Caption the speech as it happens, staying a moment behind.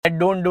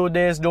don't do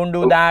this, don't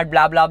do that,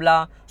 blah, blah,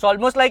 blah. So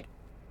almost like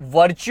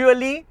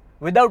virtually,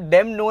 without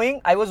them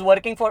knowing, I was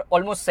working for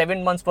almost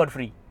 7 months for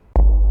free.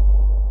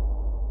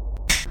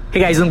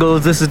 Hey guys and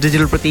girls, this is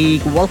Digital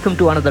Pratik. Welcome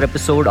to another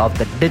episode of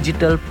the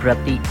Digital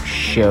Pratik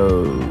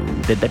Show.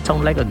 Did that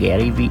sound like a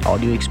Gary Vee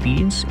audio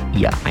experience?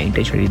 Yeah, I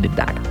intentionally did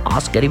that.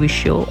 Ask Gary Vee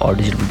Show or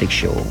Digital Pratik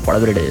Show,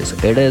 whatever it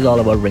is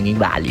all about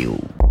bringing value.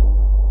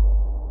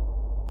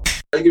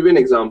 I'll give you an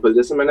example.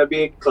 जैसे मैंने अभी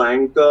एक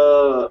client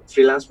का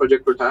freelance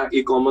project उठाया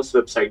e-commerce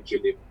website के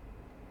लिए,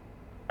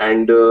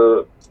 and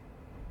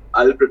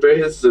I'll prepare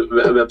his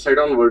website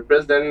on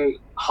WordPress. Then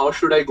how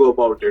should I go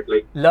about it?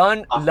 Like learn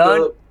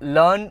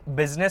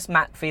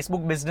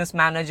Facebook Business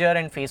Manager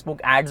and Facebook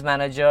Ads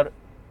Manager,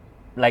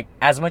 like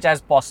as much as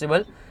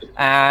possible.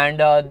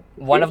 And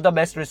one of the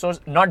best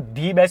resource, not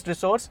the best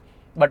resource,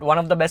 but one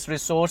of the best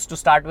resource to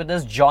start with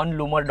is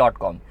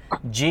johnloomer.com.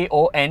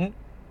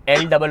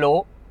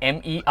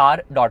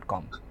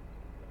 JONLOOMER.com.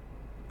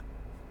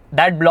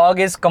 That blog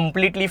is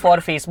completely for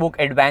Facebook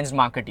advanced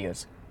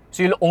marketeers.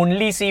 So you'll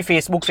only see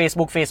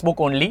Facebook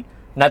only,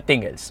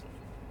 nothing else.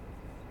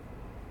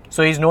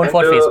 So he's known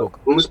for Facebook.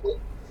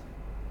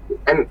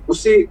 And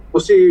उसी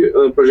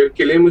project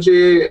के लिए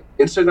मुझे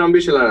Instagram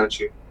भी चलाना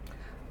चाहिए.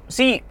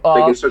 See,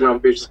 like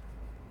Instagram page.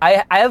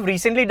 I have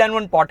recently done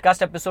one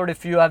podcast episode,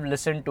 if you have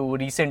listened to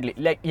recently,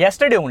 like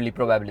yesterday only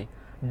probably.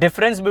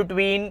 Difference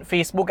between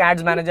Facebook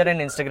Ads Manager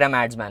and Instagram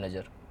Ads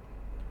Manager.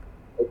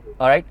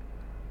 Alright?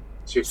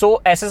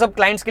 So ऐसे सब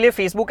clients के लिए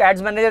Facebook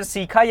Ads Manager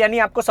सीखा यानी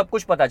आपको सब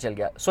कुछ पता चल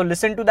गया. So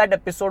listen to that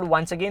episode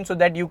once again so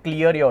that you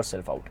clear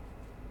yourself out.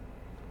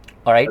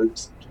 Alright?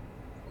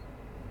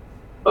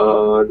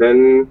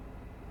 Then.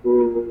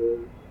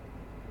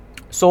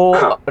 So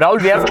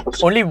Rahul, we have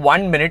only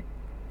 1 minute.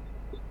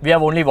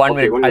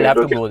 I'll have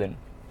to go then.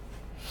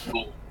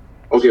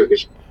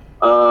 Okay.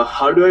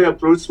 How do I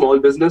approach small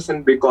business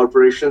and big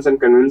corporations and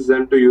convince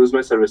them to use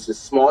my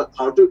services?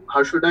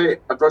 How should I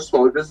approach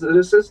small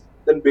businesses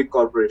than big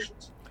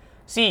corporations?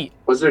 See,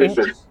 what's the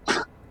difference?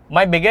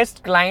 My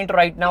biggest client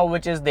right now,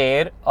 which is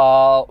there,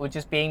 which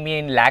is paying me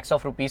in lakhs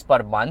of rupees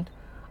per month,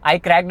 I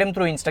cracked him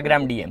through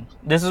Instagram DM.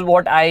 This is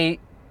what I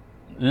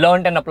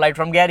learned and applied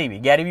from Gary Vee.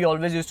 Gary Vee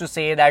always used to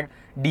say that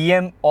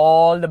DM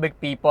all the big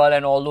people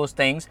and all those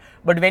things.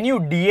 But when you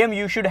DM,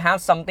 you should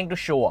have something to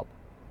show up.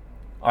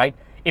 Alright?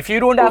 If you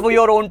don't have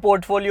your own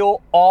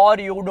portfolio or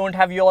you don't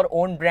have your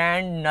own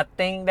brand,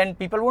 nothing, then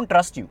people won't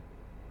trust you.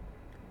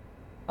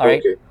 Alright?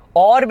 Okay.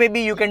 Or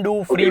maybe you can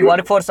do free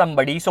work for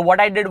somebody. So what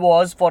I did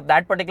was, for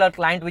that particular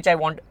client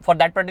for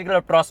that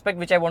particular prospect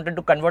which I wanted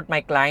to convert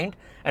my client,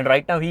 and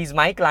right now he's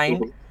my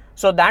client.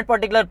 So that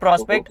particular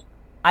prospect,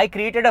 I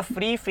created a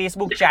free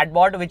Facebook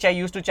chatbot which I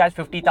used to charge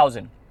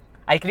 50,000.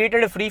 I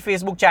created a free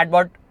Facebook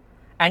chatbot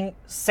and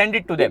send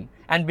it to them.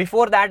 And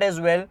before that as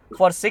well,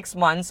 for 6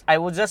 months, I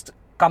was just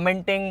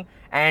commenting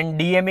and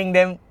DMing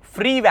them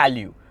free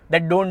value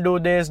that don't do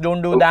this,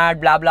 don't do that,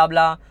 blah, blah,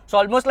 blah. So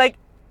almost like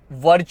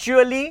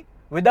virtually,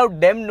 without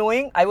them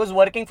knowing, I was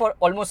working for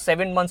almost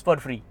 7 months for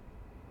free.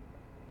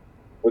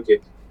 Okay.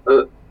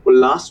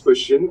 Last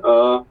question.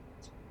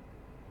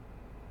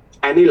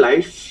 Any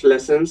life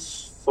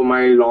lessons for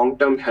my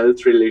long-term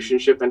health,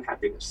 relationship and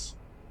happiness?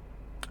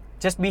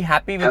 Just be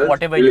happy with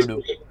whatever you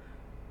do.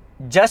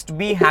 Just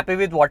be happy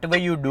with whatever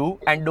you do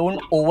and don't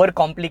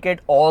overcomplicate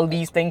all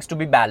these things to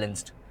be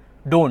balanced.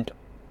 Don't.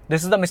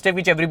 This is the mistake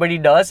which everybody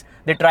does.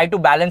 They try to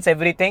balance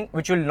everything,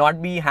 which will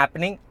not be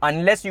happening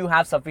unless you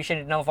have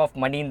sufficient enough of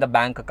money in the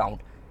bank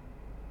account.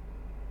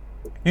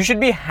 You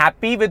should be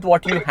happy with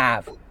what you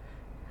have.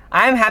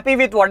 I am happy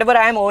with whatever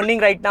I am earning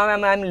right now.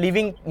 I'm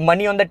leaving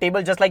money on the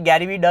table just like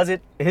Gary Vee does at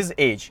his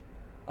age.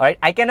 Alright,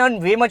 I can earn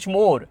way much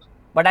more,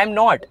 but I'm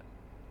not.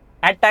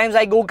 At times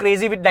I go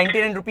crazy with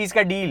 99 rupees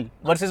ka deal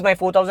versus my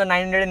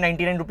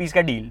 4,999 rupees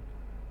ka deal.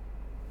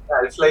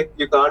 Yeah, it's like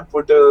you can't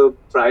put a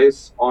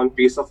price on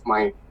peace of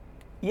mind.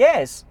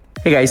 Yes.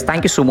 Hey guys,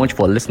 thank you so much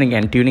for listening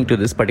and tuning to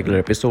this particular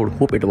episode.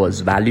 Hope it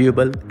was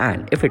valuable,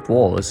 and if it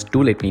was,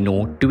 do let me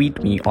know.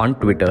 Tweet me on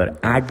Twitter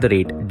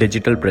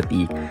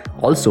 @DigitalPratik.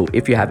 Also,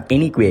 if you have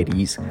any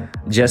queries,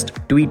 just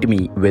tweet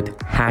me with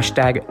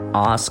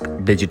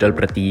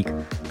 #AskDigitalPratik,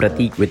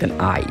 Pratik with an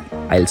I.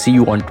 I'll see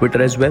you on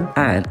Twitter as well,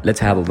 and let's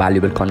have a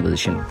valuable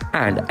conversation.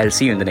 And I'll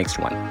see you in the next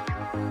one.